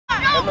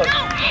look.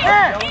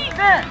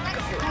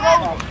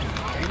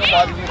 Ain't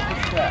nobody here to put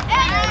you down.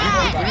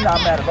 We're not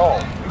mad at all.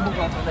 We move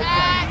on to the next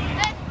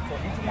game. So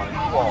each one of you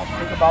all,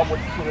 think about what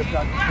you could have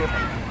done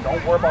differently.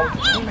 Don't worry about what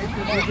your teammates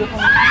could have done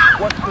differently.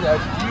 What could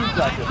have you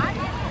done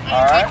differently?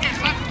 All right?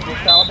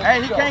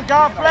 Hey, he can't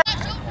guard flat.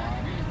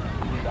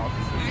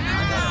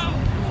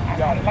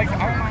 Got it. Like, I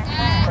don't mind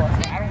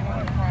crying. I don't want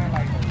to cry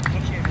like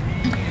look at me.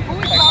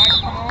 Like Mike,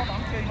 come on,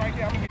 I'm telling you right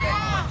there, I'm gonna get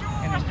back.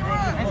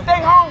 And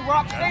stay home,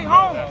 Rock. Stay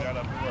home.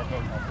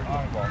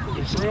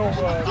 It's real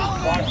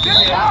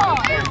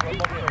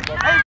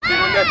Hey,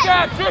 this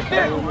guy,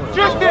 Tristan,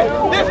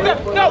 this guy,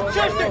 no,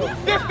 Tristan,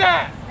 this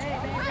guy.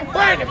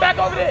 Brandon, back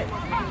over there.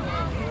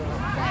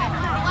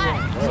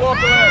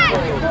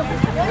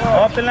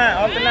 Off the line.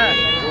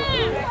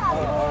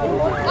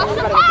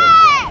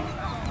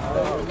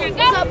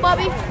 What's up,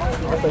 Bubby?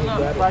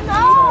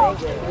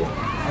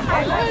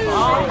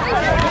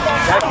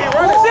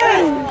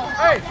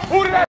 Hey, who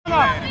did that come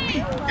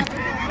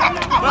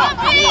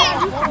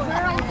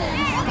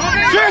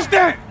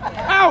Tristan!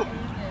 Out!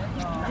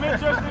 Come here,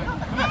 Tristan.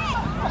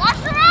 Watch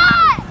the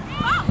run!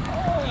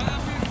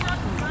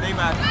 Stay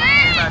back.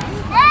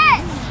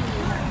 Right!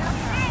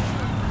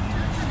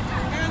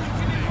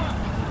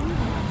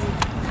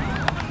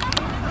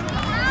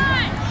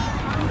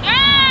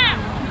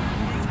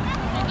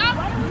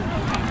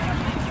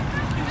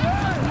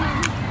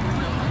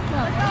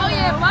 Oh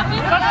yeah, Bobby.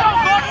 Let's go,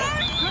 Bobby.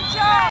 Good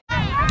job.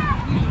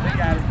 They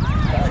got it.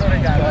 So they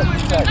got it.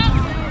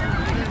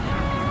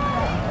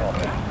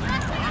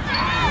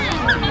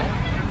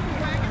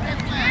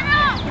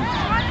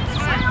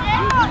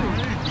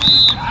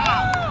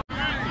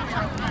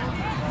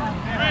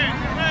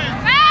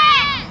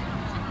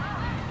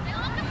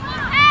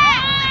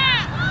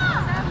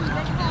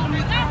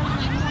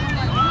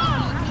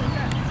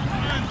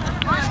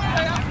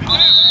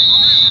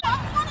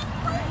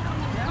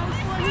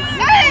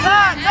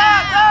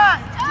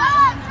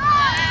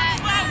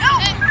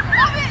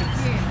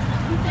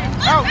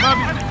 Out,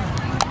 Bubby.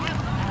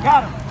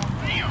 Got him.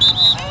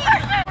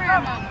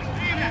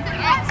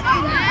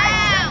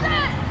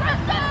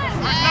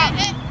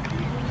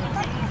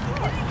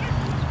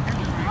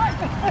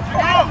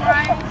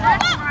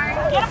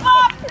 Get him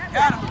up.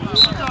 Got him.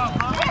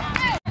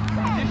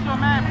 It's your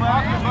man,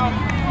 Bubby.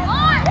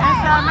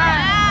 Inside man.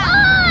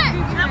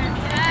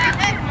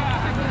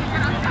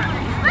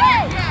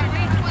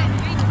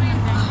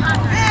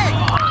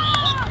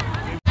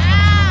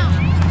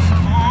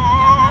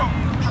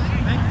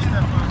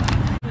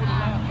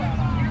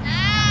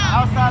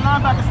 Outside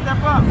linebacker,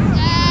 step up.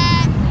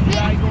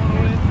 Yeah, you going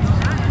away?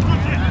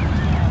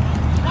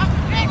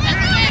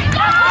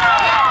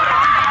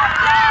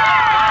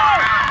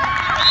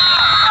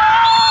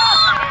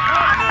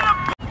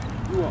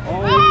 You are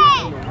always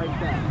on the right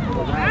side.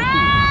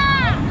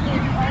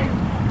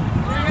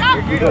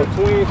 If you go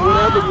twins,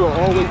 whatever, you are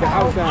always the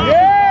outside.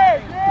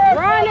 Yeah.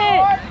 Run it!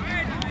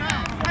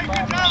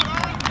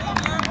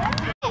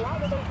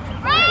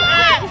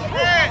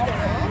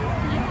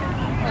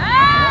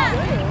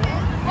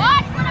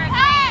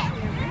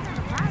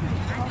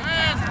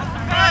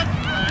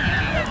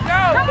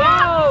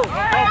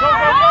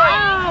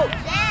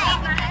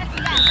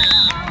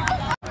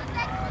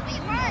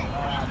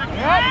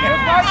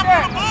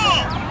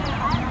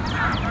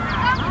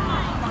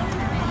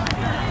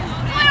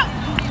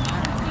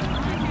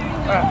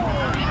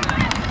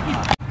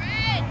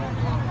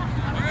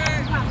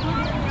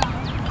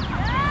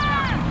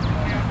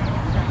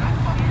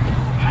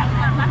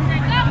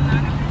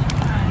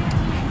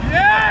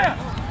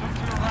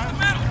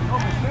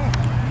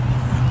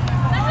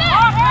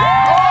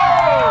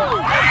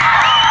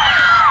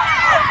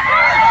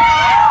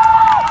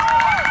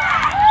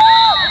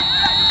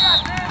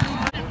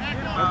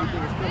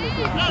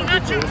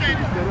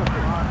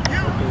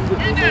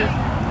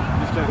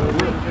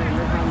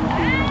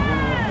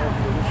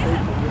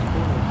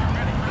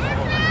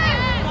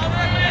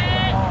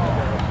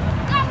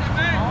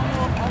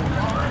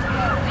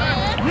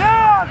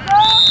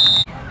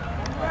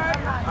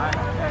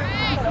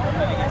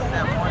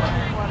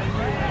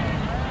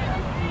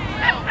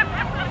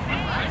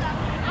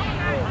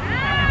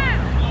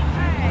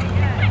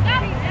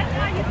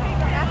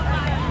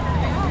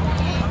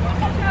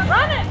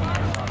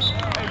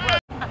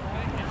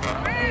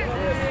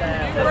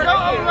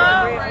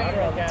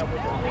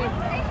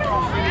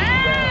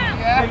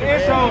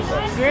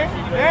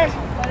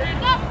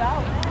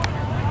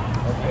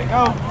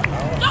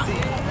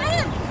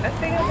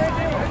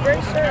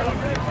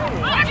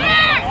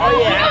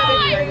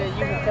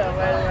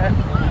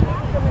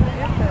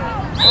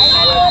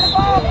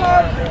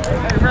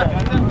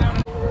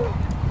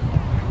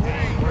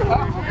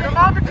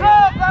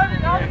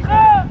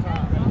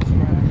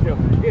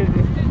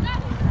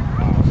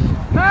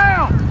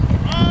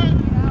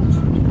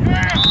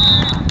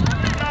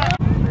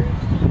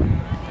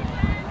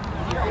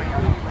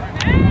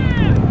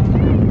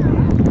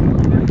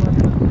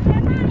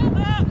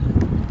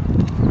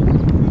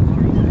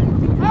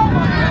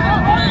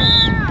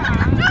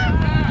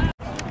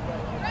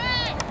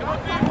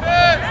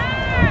 Good.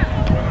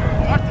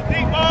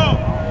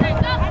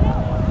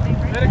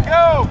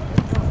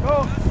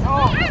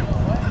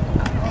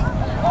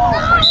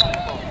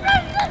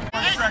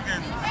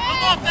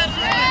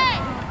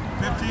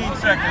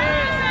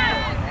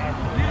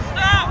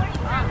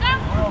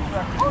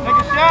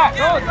 Jack.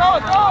 Go.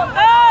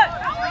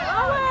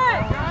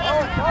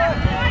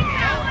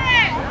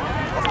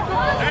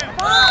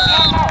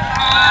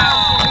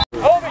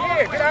 Over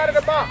here, get out of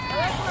the box.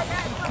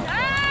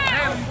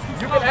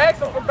 You can ask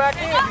them from back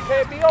in. You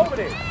can't be over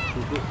there.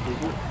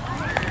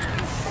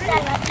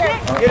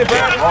 Get it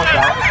back.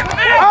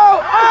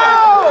 Oh!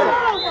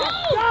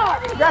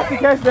 Got to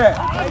catch that.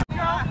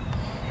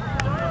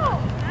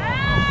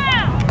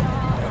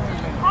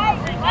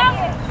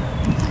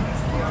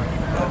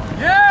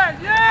 Yeah!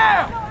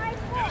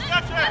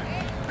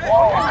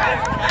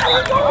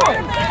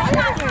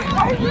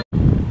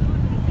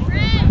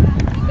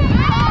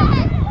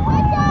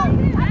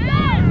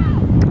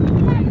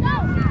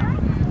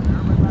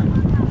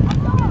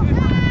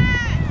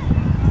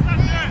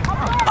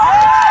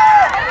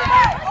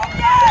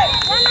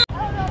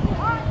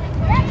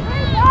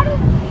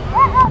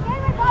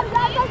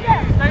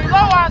 Stay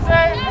low, I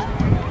say.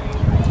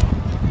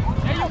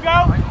 There you go.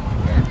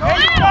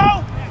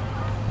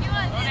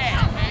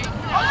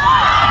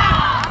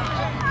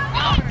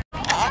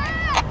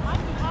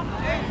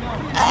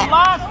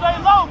 Line, stay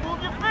low.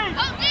 Move your feet.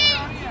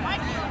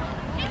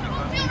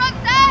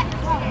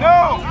 No.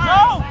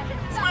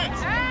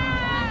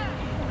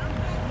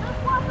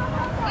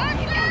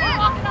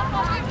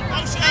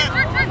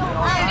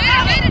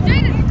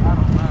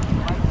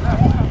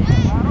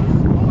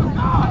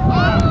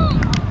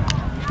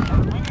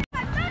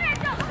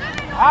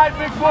 All right,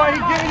 big boy,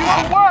 he's giving you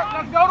some work.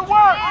 Let's go to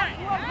work.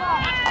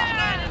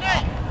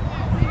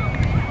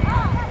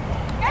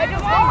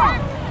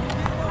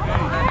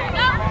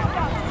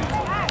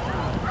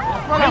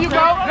 There you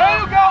go,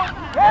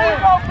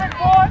 big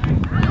boy.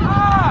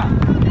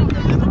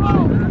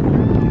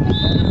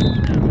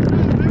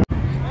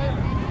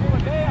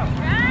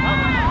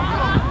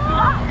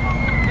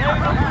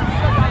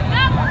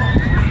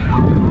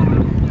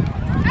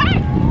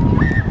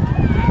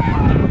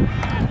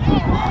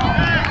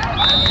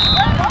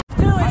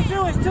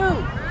 It's two.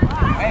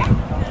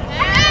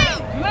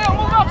 Leo,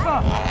 move up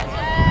some.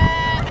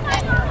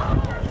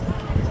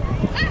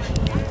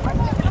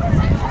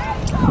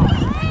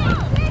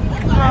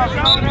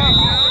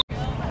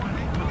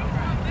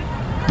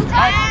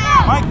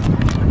 Mike.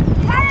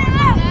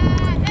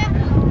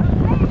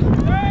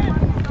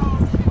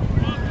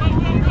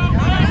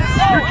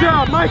 Good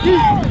job, Mikey.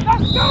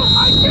 Let's go,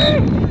 Mikey.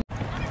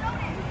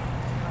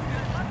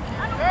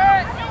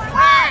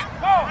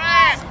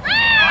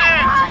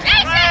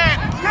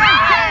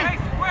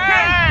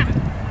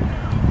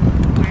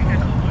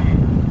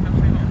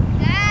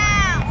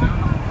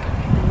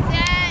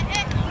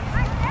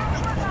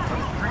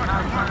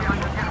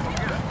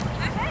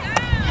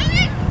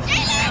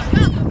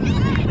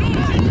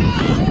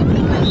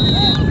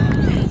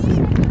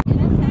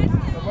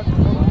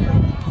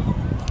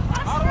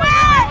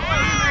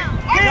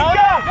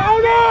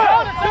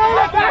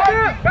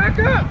 Back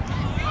up!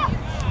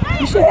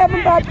 You should have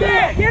him back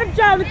there. Get him,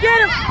 Charlie.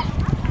 Get him.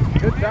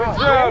 Good job,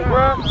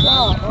 bro. Good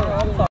job.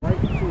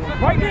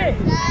 Right there.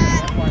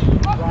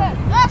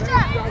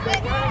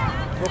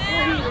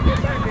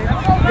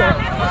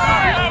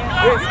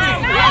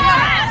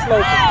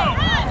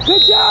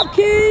 Good job,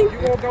 King. You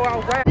gonna go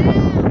out right.